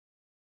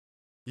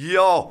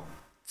Ja,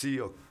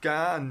 sehr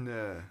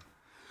gerne.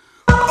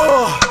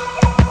 Oh.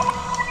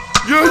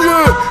 Yeah,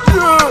 yeah,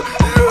 yeah,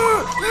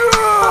 yeah,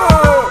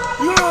 yeah,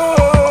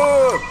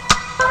 yeah.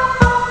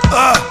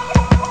 Ah.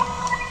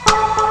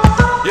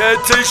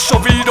 Jetzt ist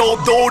schon wieder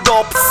da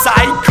der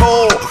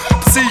Psycho,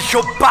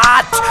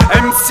 Psychopath,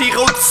 MC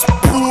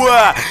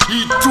Rotzbur.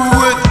 Ich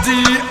tue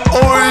die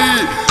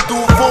oi,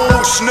 du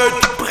warst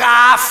nicht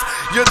brav.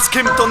 Jetzt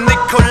kommt der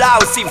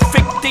Nikolaus, ich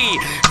fick dich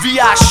wie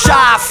ein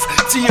Schaf.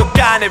 Zieh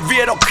gerne wie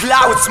der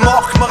Klaus,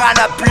 mach mir einen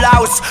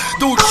Applaus.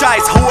 Du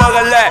scheiß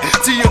Horele,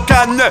 zieh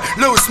gerne,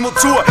 los mir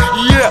zu.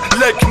 Yeah,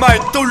 leck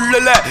mein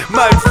Dullele,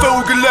 mein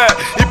Vogele.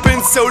 Ich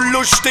bin so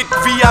lustig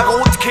wie ein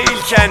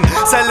Rotkehlchen.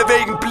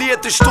 Wegen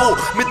blietest du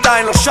mit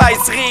deiner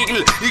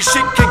Scheißregel. Ich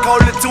schicke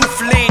Kohle zu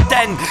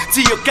Fläden.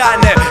 Zieh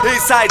gerne,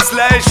 ihr seid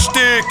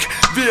lästig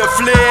wie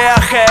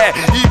Fläche.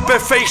 Ich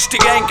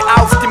befestige eng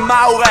auf die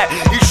Mauer.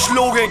 Ich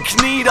schlug ein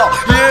Knieder,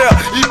 yeah,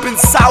 ich bin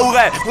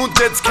saure. Und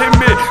jetzt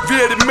komm ich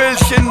wie die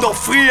Milch in der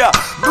Früh.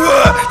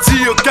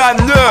 Zieh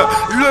gerne,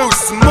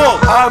 los mir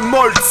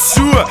einmal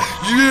zu,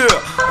 yeah.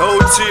 Oh,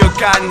 zieh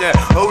gerne,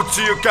 oh,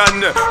 zieh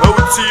gerne, oh,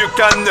 zieh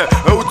gerne,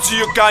 oh,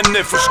 zieh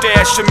gerne.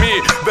 Verstehst du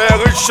mich?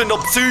 Wer ist denn der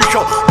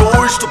Psycho?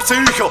 Da ist der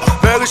Psycho.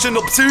 Wer ist denn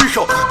der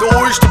Psycho?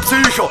 Da ist der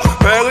Psycho.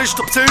 Wer ist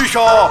der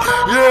Psycho?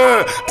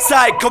 Yeah,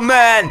 Psycho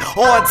Man,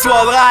 1, 2,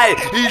 3.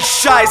 Ich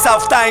scheiß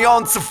auf deinen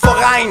ganzen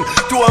Verein.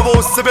 Tu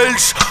was du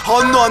willst,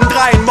 hau nur einen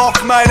rein,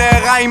 mach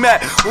meine Reime.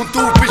 Und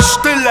du bist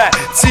stille,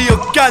 zieh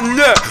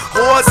gerne,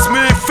 hast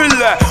mich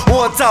Fülle.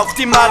 Und auf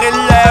die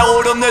Marille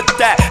oder nicht,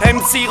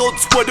 MC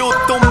Rotzbur, du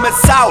dumme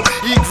Sau.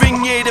 Ich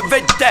gewinn jede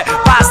Wette,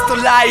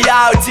 Pastorlei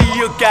auch,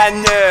 zieh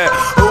gerne.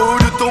 Oh,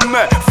 du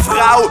dumme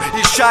Frau,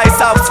 ich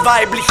scheiß aufs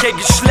weibliche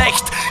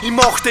Geschlecht. Ich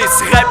mach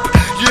das Rap,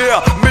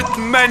 yeah, mit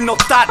Männer,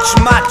 Touch,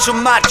 Macho,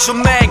 Macho,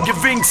 Man,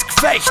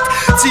 Gewinnsgefecht.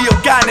 Zieh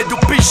gerne, du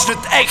bist nicht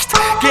echt.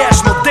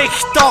 Gehst mir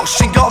dicht, darfst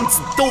den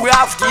ganzen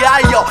Tag auf die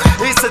Eier.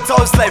 Ist jetzt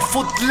alles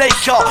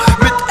Futtlecher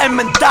mit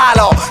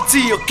Emmentaler.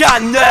 Zieh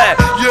gerne,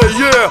 yeah,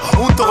 yeah.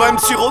 Und der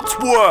MC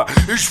Rotzbur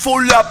ist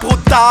voller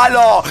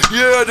brutaler.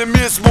 Yeah, den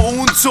müssen wir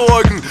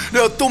unsorgen.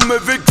 Der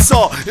dumme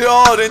Wichser,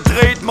 ja, den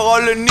dreht mir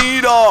alle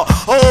nieder.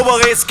 Aber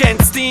es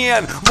kennst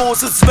ihn,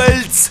 was es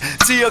willst.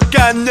 Zieh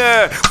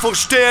gerne,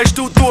 verstehst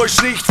du,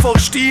 tust nicht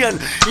verstehen.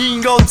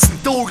 Den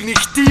ganzen Tag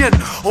nicht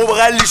dienen,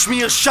 aber ist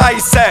mir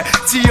scheiße.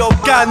 Zieh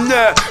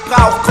gerne,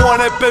 brauch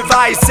keine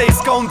Beweise,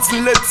 das ganze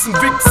letzten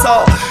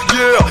Wichser.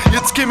 Yeah,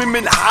 jetzt komm ich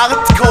mit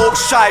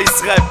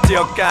Hardcore-Scheiß-Rap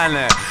dir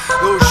gerne.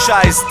 Du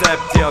Scheiß-Rap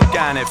dir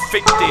gerne,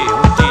 fick dich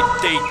und die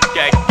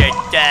dicke, sehr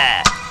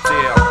geil.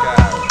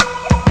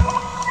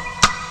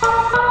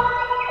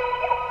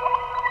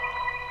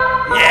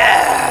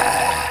 Yeah!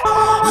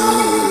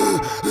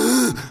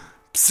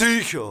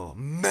 Psycho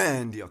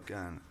Man dir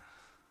gerne.